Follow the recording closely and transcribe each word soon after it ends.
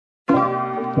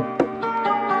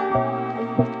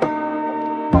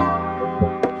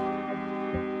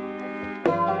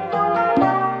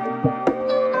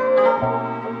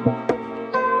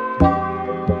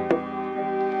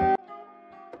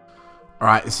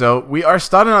Alright, so we are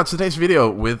starting out today's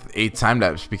video with a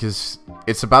time-lapse because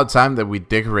it's about time that we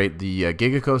decorate the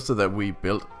GIGA coaster that we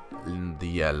built in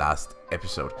the last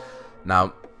episode.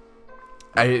 Now,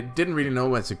 I didn't really know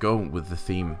where to go with the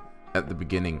theme at the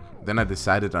beginning. Then I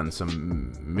decided on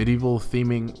some medieval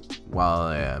theming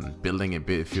while building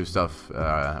a few stuff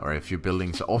or a few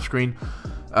buildings off screen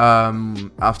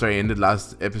after I ended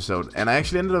last episode. And I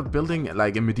actually ended up building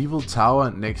like a medieval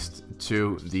tower next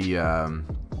to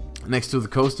the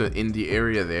coaster in the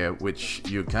area there, which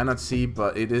you cannot see,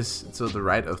 but it is to the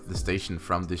right of the station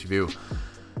from this view.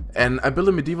 And I built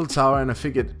a medieval tower, and I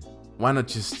figured, why not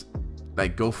just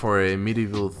like go for a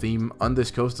medieval theme on this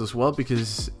coaster as well,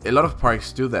 because a lot of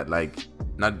parks do that, like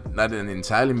not an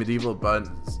entirely medieval, but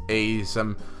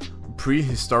some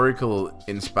prehistorical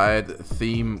inspired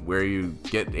theme where you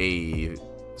get a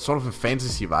sort of a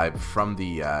fantasy vibe from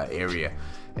the area.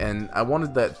 And I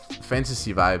wanted that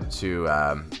fantasy vibe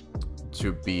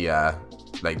to be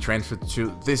like transferred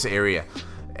to this area,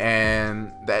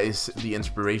 and that is the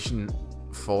inspiration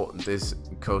for this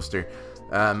coaster.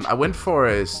 I went for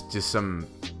just some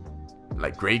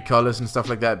like gray colors and stuff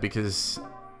like that, because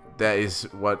that is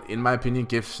what, in my opinion,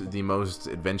 gives the most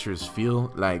adventurous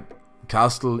feel. Like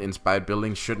castle inspired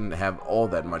buildings shouldn't have all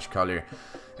that much color.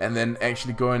 And then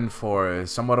actually going for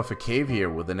somewhat of a cave here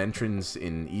with an entrance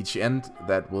in each end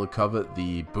that will cover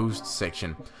the boost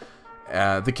section.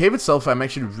 The cave itself I'm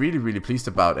actually really pleased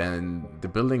about, and the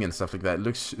building and stuff like that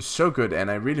looks so good,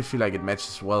 and I really feel like it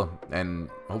matches well, and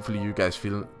hopefully you guys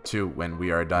feel too when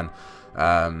we are done.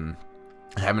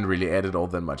 I haven't really added all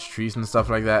that much trees and stuff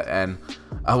like that, and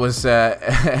I was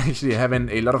actually having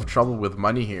a lot of trouble with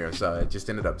money here, so I just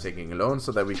ended up taking a loan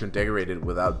so that we can decorate it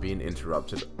without being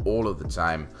interrupted all of the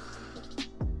time.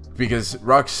 Because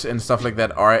rocks and stuff like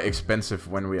that are expensive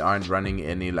when we aren't running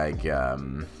any like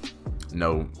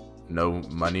no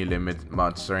money limit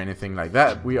mods or anything like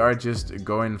that. We are just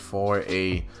going for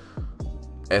a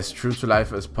as true to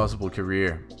life as possible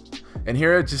career. And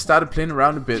here I just started playing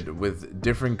around a bit with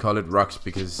different colored rocks,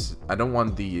 because I don't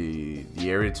want the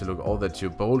area to look all that too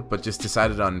bold, but just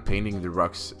decided on painting the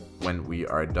rocks when we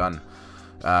are done.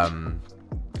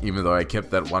 Even though I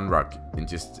kept that one rock in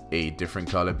just a different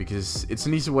color, because it's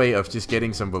an easy way of just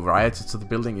getting some variety to the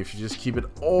building. If you just keep it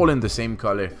all in the same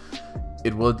color,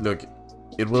 it will look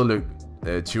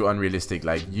too unrealistic.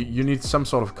 Like you need some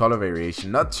sort of color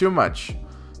variation, not too much,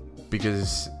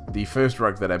 because the first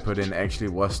rock that I put in actually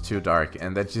was too dark,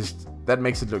 and that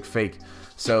makes it look fake.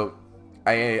 So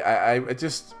I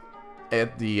just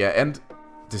at the end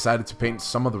decided to paint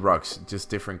some of the rocks just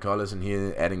different colors, and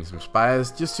here adding some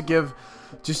spires just to give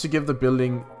the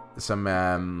building some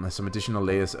additional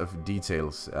layers of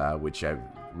details, which I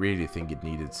really think it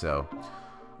needed. So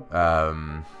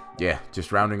yeah,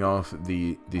 just rounding off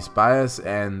the spires,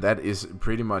 and that is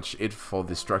pretty much it for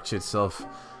the structure itself.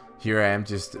 Here I am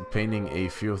just painting a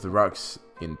few of the rocks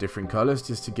in different colors,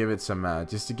 just to give it some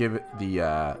just to give it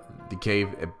the cave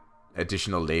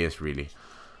additional layers really.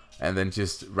 And then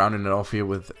just rounding it off here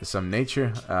with some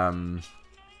nature.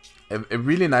 A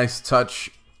really nice touch,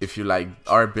 if you like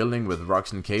are building with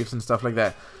rocks and caves and stuff like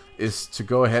that, is to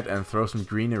go ahead and throw some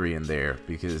greenery in there,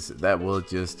 because that will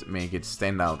just make it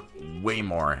stand out way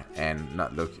more and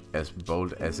not look as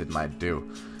bold as it might do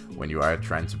when you are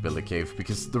trying to build a cave.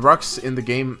 Because the rocks in the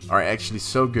game are actually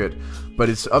so good, but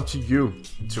it's up to you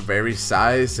to vary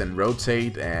size and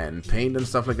rotate and paint and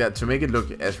stuff like that to make it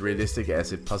look as realistic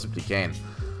as it possibly can.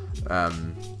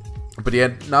 But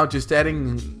yeah, now just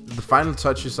adding the final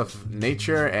touches of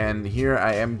nature, and here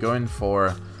I am going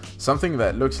for something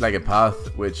that looks like a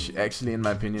path, which actually in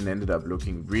my opinion ended up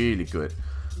looking really good.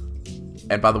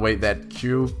 And by the way, that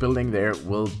queue building there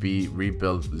will be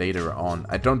rebuilt later on.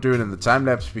 I don't do it in the time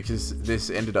lapse because this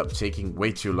ended up taking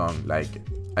way too long. Like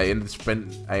I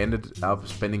ended up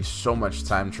spending so much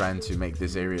time trying to make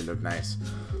this area look nice.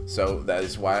 So that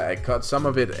is why I cut some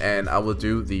of it, and I will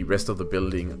do the rest of the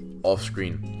building off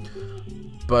screen.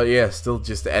 But yeah, still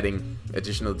just adding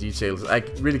additional details. I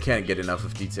really can't get enough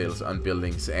of details on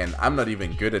buildings, and I'm not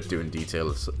even good at doing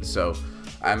details. So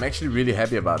I'm actually really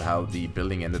happy about how the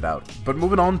building ended out. But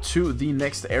moving on to the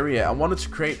next area, I wanted to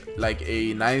create like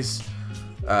a nice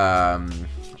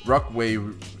rockway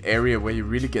area where you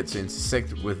really get to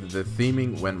intersect with the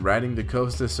theming when riding the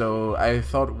coaster. So I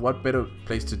thought, what better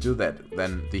place to do that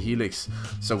than the helix.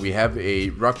 So we have a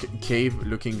rock cave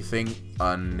looking thing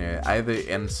on either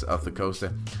ends of the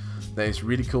coaster. That is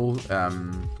really cool.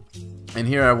 And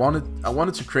here I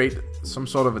wanted to create some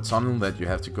sort of a tunnel that you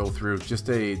have to go through, just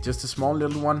a small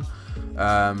little one,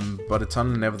 but a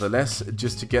tunnel nevertheless,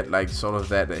 just to get like sort of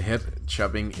that head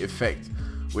chopping effect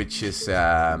which is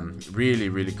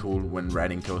really cool when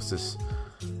riding coasters.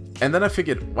 And then I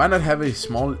figured, why not have a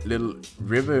small little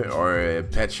river or a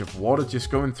patch of water just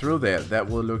going through there? That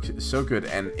will look so good,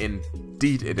 and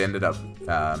indeed it ended up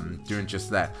doing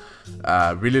just that.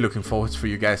 Really looking forward for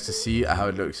you guys to see how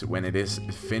it looks when it is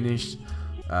finished.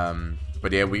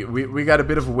 But yeah, we got a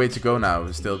bit of a way to go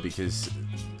now still, because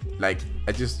like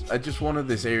I just wanted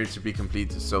this area to be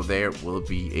complete, so there will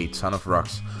be a ton of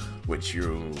rocks, which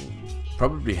you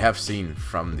probably have seen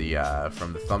from the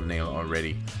thumbnail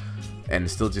already. And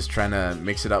still just trying to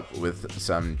mix it up with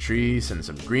some trees and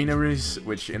some greeneries,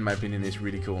 which in my opinion is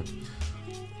really cool.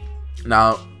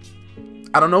 Now,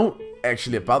 I don't know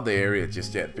actually about the area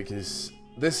just yet, because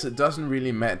this doesn't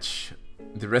really match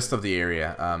the rest of the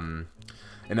area.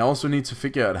 And I also need to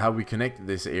figure out how we connect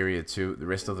this area to the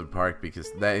rest of the park,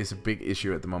 because that is a big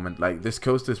issue at the moment. Like, this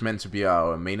coaster is meant to be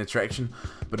our main attraction,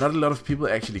 but not a lot of people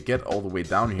actually get all the way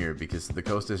down here, because the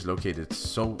coaster is located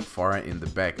so far in the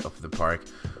back of the park,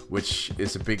 which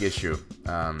is a big issue.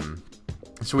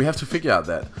 So we have to figure out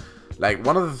that. Like,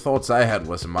 one of the thoughts I had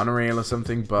was a monorail or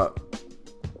something, but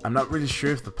I'm not really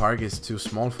sure if the park is too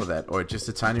small for that, or just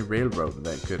a tiny railroad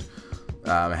that could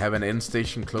have an end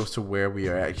station close to where we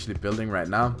are actually building right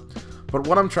now. But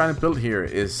what I'm trying to build here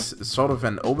is sort of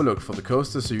an overlook for the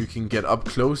coaster, so you can get up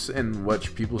close and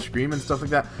watch people scream and stuff like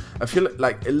that. I feel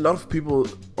like a lot of people,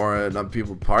 or not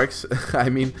people, parks, I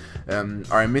mean,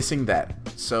 are missing that.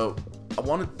 So I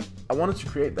wanted to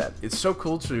create that. It's so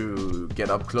cool to get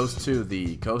up close to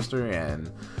the coaster and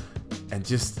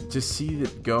just see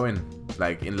it going,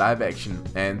 like in live action.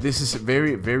 And this is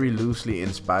very loosely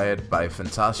inspired by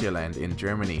Phantasialand in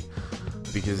Germany,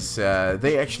 because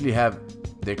they actually have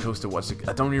their coaster,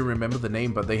 I don't even remember the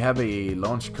name, but they have a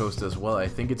launch coaster as well. I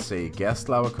think it's a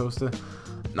Gaslauer coaster.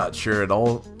 Not sure at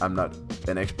all. I'm not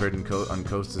an expert on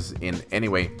coasters in any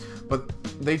way, but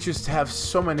they just have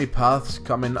so many paths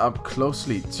coming up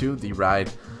closely to the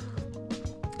ride.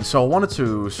 So I wanted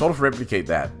to sort of replicate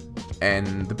that,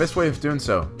 and the best way of doing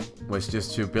so was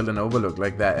just to build an overlook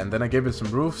like that. And then I gave it some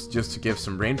roofs just to give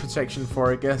some rain protection for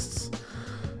our guests.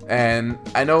 And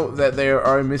I know that there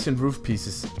are missing roof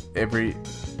pieces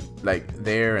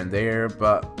there and there,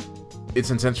 but it's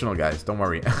intentional, guys, don't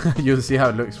worry. You'll see how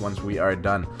it looks once we are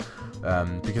done,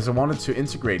 because I wanted to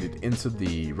integrate it into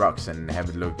the rocks and have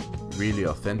it look really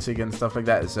authentic and stuff like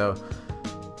that. So,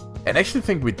 and I actually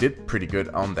think we did pretty good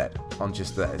on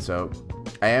just that. So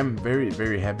I am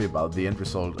very happy about the end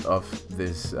result of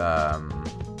this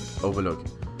overlook.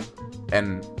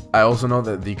 And I also know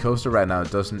that the coaster right now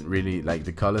doesn't really, like,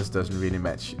 the colors doesn't really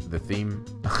match the theme.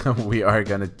 We are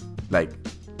gonna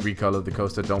recolor the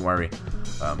coaster, don't worry.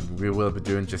 We will be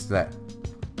doing just that.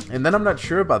 And then I'm not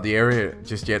sure about the area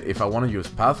just yet, if I want to use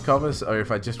path covers or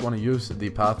if I just want to use the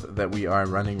path that we are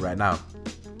running right now,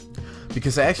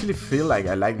 because I actually feel like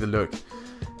I like the look,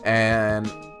 and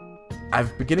I'm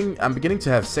beginning to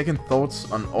have second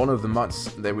thoughts on all of the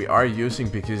mods that we are using,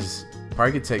 because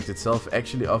Parkitect itself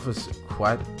actually offers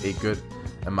quite a good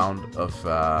amount of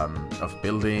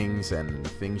buildings and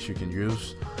things you can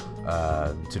use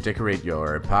to decorate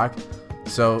your park.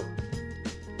 So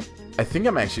I think I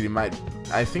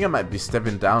might be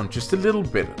stepping down just a little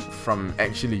bit from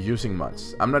actually using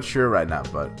mods. I'm not sure right now,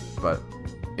 but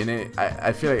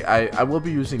I feel like I will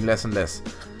be using less and less,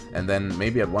 and then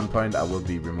maybe at one point I will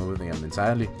be removing them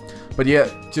entirely. But yeah,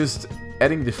 just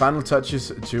adding the final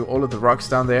touches to all of the rocks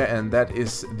down there, and that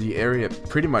is the area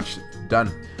pretty much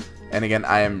done. And again,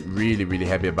 I am really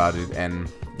happy about it, and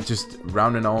just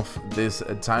rounding off this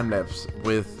time lapse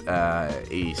with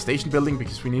a station building,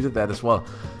 because we needed that as well.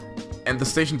 And the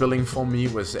station building for me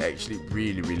was actually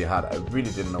really hard. I really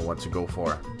didn't know what to go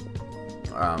for.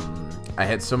 I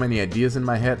had so many ideas in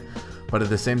my head, but at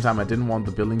the same time I didn't want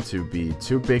the building to be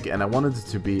too big, and I wanted it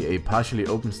to be a partially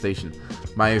open station.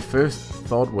 My first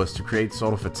thought was to create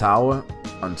sort of a tower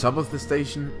on top of the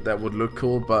station that would look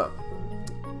cool, but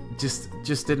just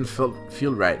didn't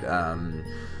feel right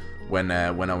when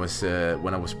I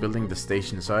was building the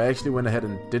station. So I actually went ahead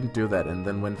and didn't do that, and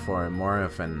then went for more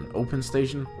of an open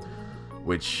station,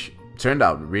 which turned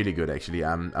out really good actually.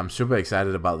 I'm super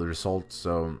excited about the results.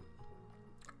 So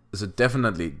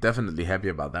definitely happy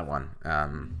about that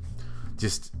one.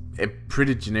 Just a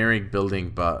pretty generic building,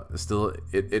 but still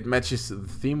it matches the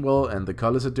theme well, and the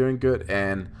colors are doing good,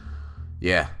 and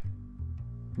yeah,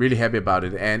 really happy about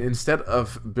it. And instead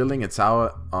of building a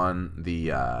tower on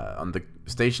the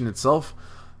station itself,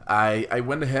 I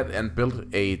went ahead and built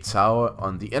a tower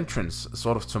on the entrance,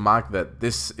 sort of to mark that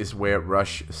this is where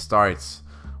Rush starts,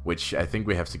 which I think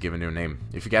we have to give a new name.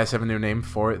 If you guys have a new name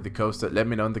for the coaster, let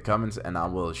me know in the comments, and I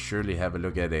will surely have a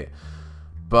look at it.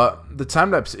 But the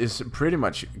time lapse is pretty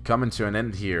much coming to an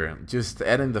end here. Just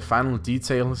adding the final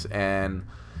details, and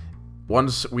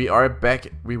once we are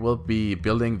back, we will be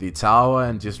building the tower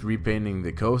and just repainting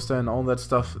the coaster and all that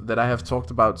stuff that I have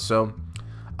talked about. So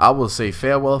I will say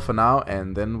farewell for now,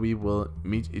 and then we will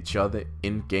meet each other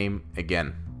in game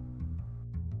again.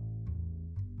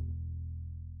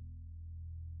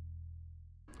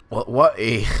 Well, what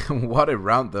a what a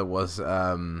round that was.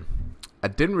 I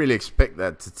didn't really expect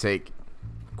that to take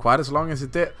quite as long as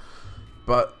it did,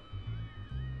 but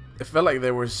it felt like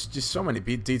there was just so many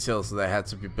details that had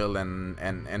to be built,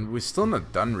 and we're still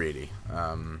not done really.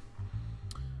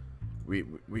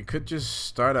 We could just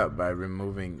start out by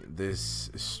removing this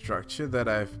structure that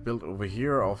I've built over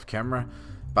here off camera.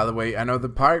 By the way, I know the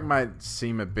park might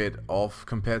seem a bit off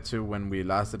compared to when we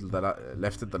left it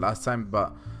the last time,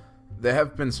 but there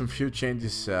have been some few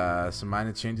changes, some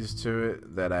minor changes to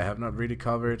it that I have not really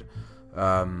covered.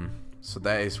 So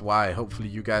that is why. Hopefully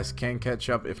you guys can catch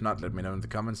up. If not, let me know in the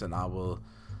comments, and I will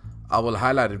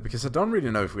highlight it, because I don't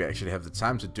really know if we actually have the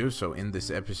time to do so in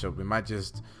this episode. We might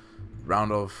just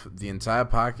round off the entire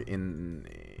park in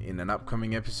an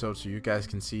upcoming episode, so you guys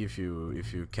can see if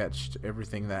you catched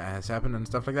everything that has happened and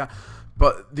stuff like that.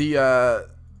 But the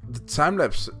time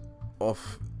lapse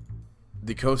of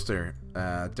the coaster,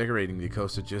 decorating the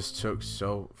coaster, just took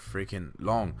so freaking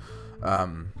long.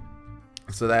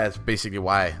 So that's basically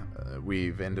why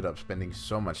we've ended up spending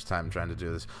so much time trying to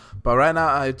do this. But right now,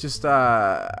 I just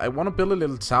I want to build a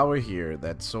little tower here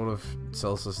that sort of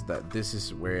tells us that this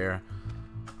is where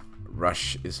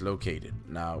Rush is located.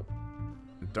 Now,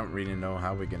 I don't really know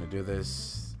how we're gonna do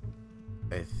this.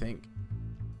 I think,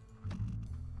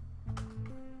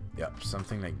 yep,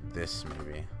 something like this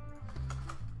maybe.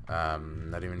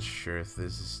 Not even sure if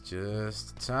this is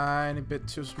just a tiny bit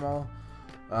too small.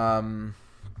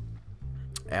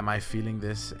 Am I feeling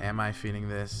this? Am I feeling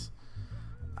this?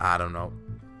 I don't know.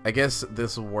 I guess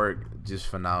this will work just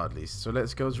for now at least. So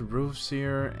let's go to roofs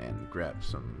here and grab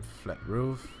some flat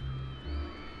roof.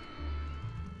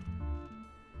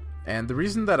 And the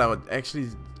reason that I would actually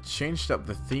changed up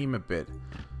the theme a bit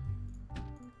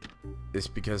is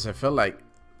because I felt like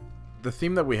the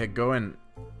theme that we had going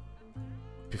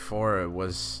before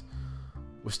was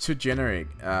too generic.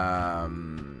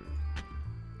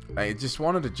 I just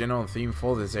wanted a general theme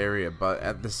for this area, but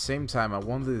at the same time I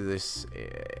wanted this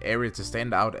area to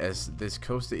stand out, as this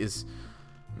coaster is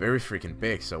very freaking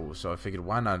big. So I figured,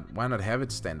 why not have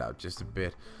it stand out just a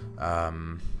bit. I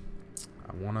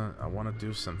wanna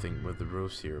do something with the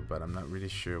roofs here, but I'm not really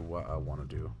sure what I wanna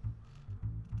do.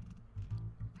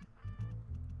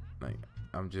 Like,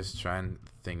 I'm just trying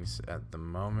things at the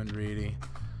moment really,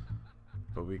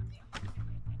 but we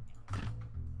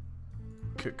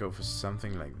could go for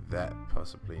something like that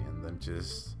possibly, and then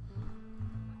just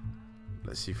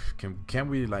let's see if can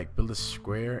we like build a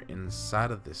square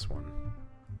inside of this one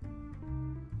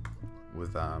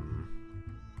with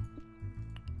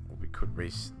we could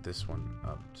raise this one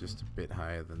up just a bit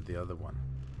higher than the other one.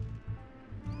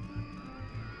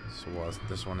 So whilst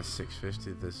this one is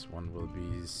 650, this one will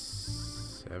be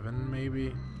 7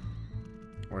 maybe,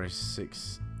 or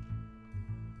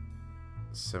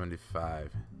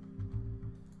 675.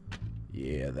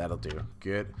 Yeah, that'll do.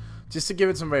 Good. Just to give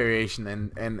it some variation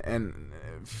and a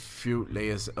few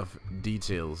layers of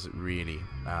details, really.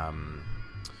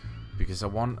 Because I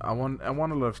want a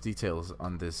lot of details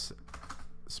on this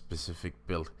specific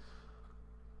build.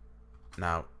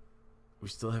 Now, we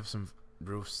still have some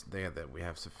roofs there that we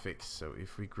have to fix. So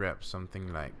if we grab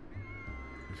something like,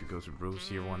 if we go to roofs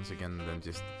here once again, then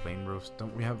just plain roofs.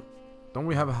 Don't we have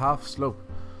a half slope?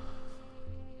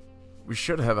 We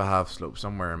should have a half slope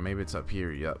somewhere. Maybe it's up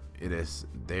here. Yep, it is.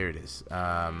 There it is.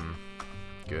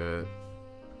 Good.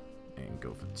 And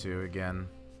go for 2 again.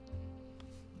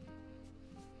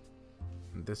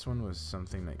 And this one was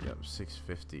something like, yep,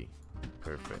 650.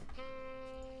 Perfect.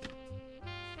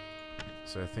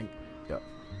 So I think, yep,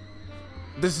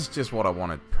 this is just what I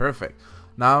wanted. Perfect.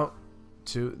 Now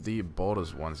to the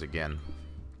borders once again.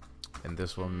 And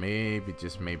this will maybe,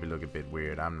 just maybe look a bit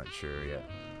weird. I'm not sure yet.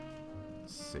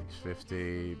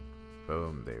 650.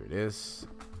 Boom, there it is.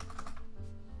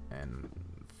 And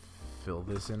fill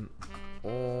this in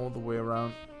all the way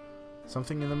around.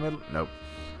 Something in the middle? Nope.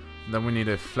 Then we need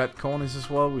a flat cornice as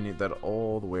well. We need that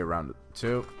all the way around it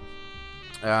too.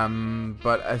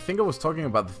 But I think I was talking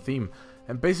about the theme,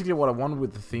 and basically what I wanted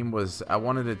with the theme was I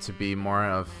wanted it to be more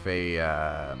of a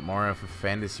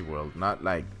fantasy world, not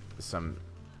like some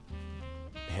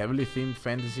heavily themed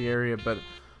fantasy area, but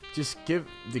just give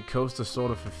the coaster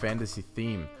sort of a fantasy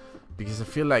theme, because I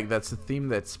feel like that's a theme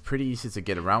that's pretty easy to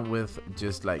get around with,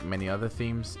 just like many other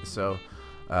themes. So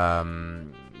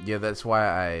Yeah, that's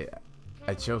why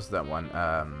I chose that one.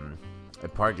 A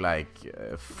park like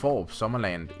Forp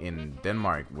Sommerland in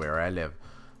Denmark, where I live,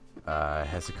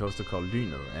 has a coaster called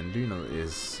Lynet, and Lynet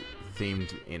is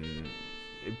themed in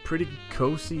a pretty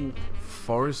cozy,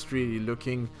 forestry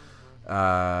looking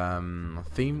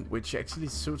theme, which actually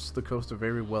suits the coaster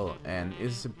very well, and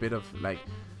is a bit of like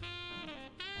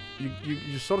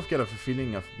you sort of get a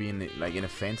feeling of being like in a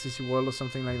fantasy world or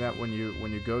something like that when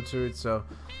you go to it. So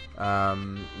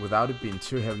without it being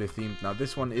too heavily themed. Now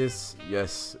this one is,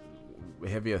 yes,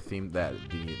 heavier themed than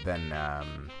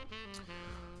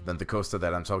the coaster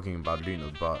that I'm talking about,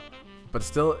 Lynet, but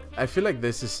still I feel like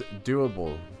this is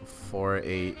doable for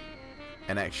an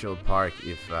actual park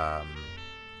if they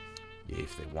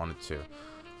wanted to.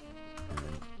 And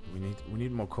then we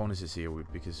need more cornices here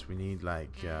because we need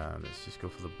like let's just go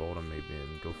for the border maybe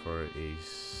and go for a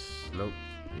slope.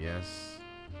 Yes,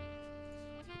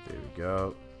 there we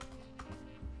go.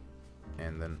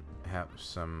 And then have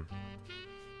some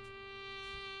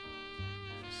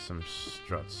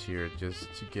struts here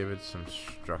just to give it some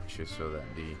structure so that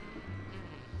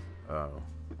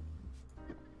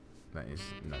that is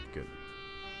not good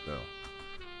though,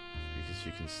 because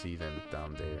you can see them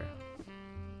down there.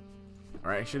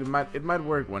 Or actually it might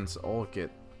work once we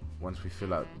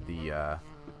fill out the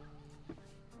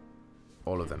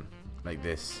all of them like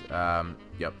this.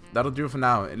 Yep, that'll do for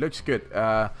now. It looks good.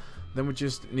 Then we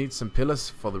just need some pillars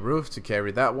for the roof to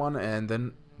carry that one, and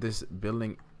then this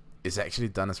building is actually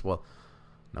done as well.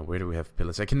 Now where do we have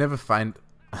pillars? I can never find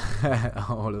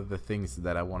all of the things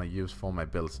that I want to use for my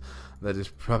builds. That is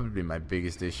probably my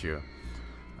biggest issue.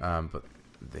 But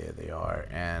there they are,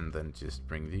 and then just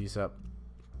bring these up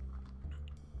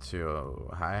to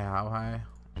how high?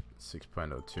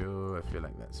 6.02. I feel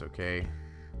like that's okay.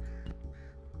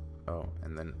 Oh,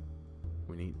 and then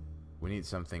we need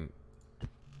something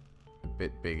a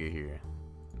bit bigger here.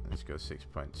 Let's go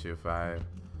 6.25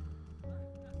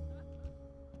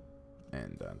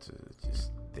 and down to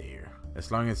just there.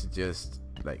 As long as it just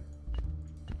like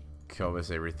covers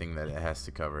everything that it has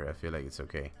to cover, I feel like it's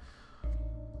okay.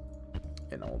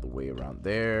 And all the way around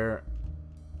there,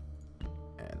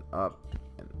 and up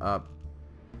and up,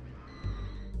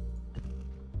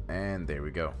 and there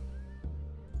we go.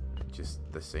 Just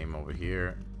the same over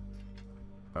here.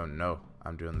 Oh no,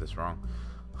 I'm doing this wrong.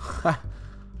 Up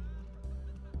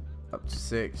to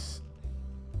 6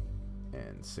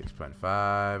 and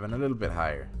 6.5 and a little bit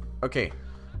higher. Okay,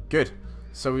 good.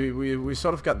 So we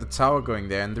sort of got the tower going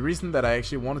there, and the reason that I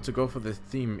actually wanted to go for this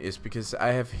theme is because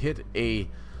I have hit a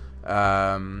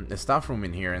staff room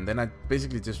in here, and then I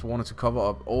basically just wanted to cover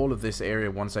up all of this area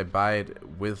once I buy it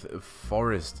with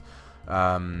forest,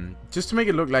 just to make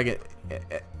it look like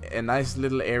a nice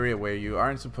little area where you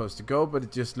aren't supposed to go, but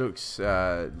it just looks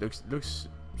looks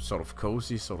sort of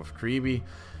cozy, sort of creepy,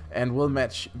 and will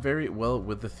match very well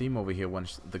with the theme over here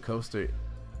once the coaster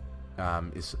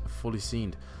is fully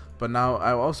scened. But now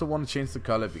I also want to change the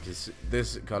color, because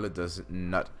this color does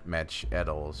not match at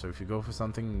all. So if you go for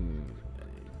something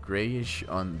grayish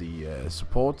on the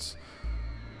supports,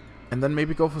 and then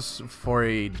maybe go for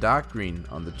a dark green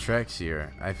on the tracks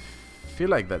here, I feel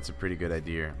like that's a pretty good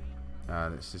idea.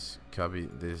 Let's just copy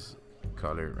this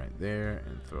color right there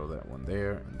and throw that one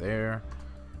there and there.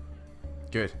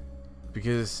 Good,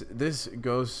 because this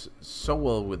goes so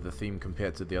well with the theme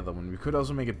compared to the other one. We could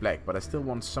also make it black, but I still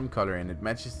want some color, and it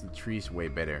matches the trees way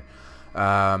better.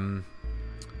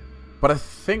 But I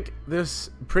think this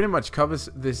pretty much covers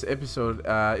this episode.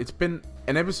 It's been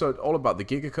an episode all about the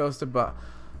GIGA coaster, but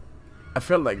I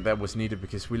felt like that was needed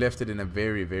because we left it in a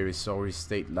very, very sorry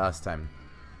state last time.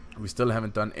 We still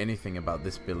haven't done anything about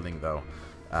this building though.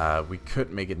 We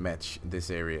could make it match this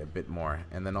area a bit more.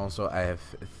 And then also I have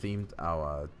themed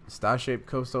our star-shaped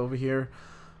coaster over here,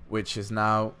 which is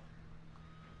now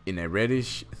in a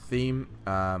reddish theme.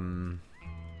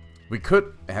 We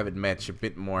could have it match a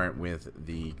bit more with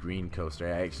the green coaster.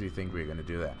 I actually think we're going to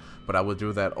do that, but I will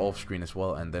do that off screen as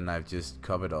well, and then I've just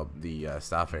covered up the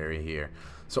staff area here.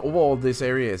 So overall this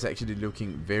area is actually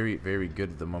looking very, very good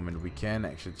at the moment. We can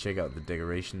actually check out the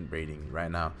decoration rating right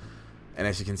now, and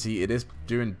as you can see, it is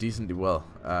doing decently well.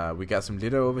 We got some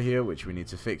litter over here which we need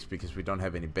to fix because we don't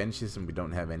have any benches, and we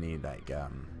don't have any like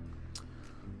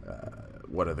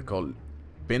what are they called,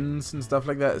 bins and stuff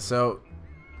like that. So,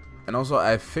 and also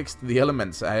I fixed the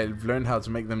elements. I've learned how to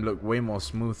make them look way more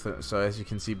smooth. So as you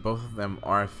can see, both of them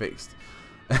are fixed,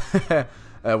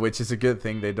 which is a good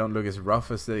thing. They don't look as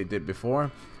rough as they did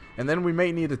before. And then we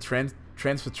may need a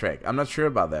transfer track. I'm not sure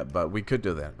about that, but we could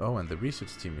do that. Oh, and the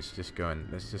research team is just going.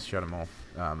 Let's just shut them off.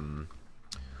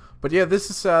 But yeah, this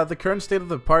is the current state of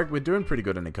the park. We're doing pretty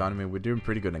good in economy. We're doing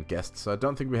pretty good in guests. So I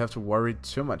don't think we have to worry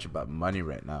too much about money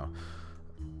right now.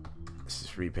 Let's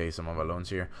just repay some of our loans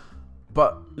here.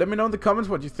 But let me know in the comments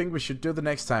what you think we should do the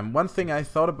next time. One thing I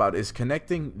thought about is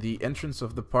connecting the entrance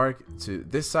of the park to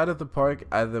this side of the park,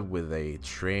 either with a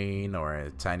train or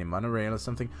a tiny monorail or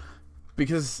something.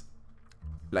 Because,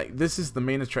 like, this is the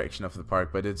main attraction of the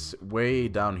park, but it's way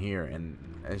down here.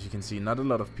 And as you can see, not a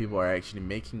lot of people are actually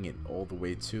making it all the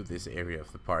way to this area of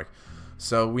the park.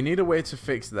 So we need a way to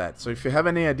fix that. So if you have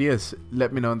any ideas,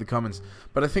 let me know in the comments.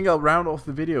 But I think I'll round off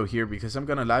the video here because I'm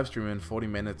gonna live stream in 40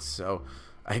 minutes. So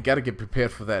I gotta get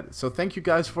prepared for that. So thank you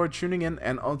guys for tuning in,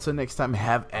 and until next time,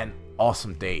 have an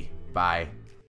awesome day. Bye.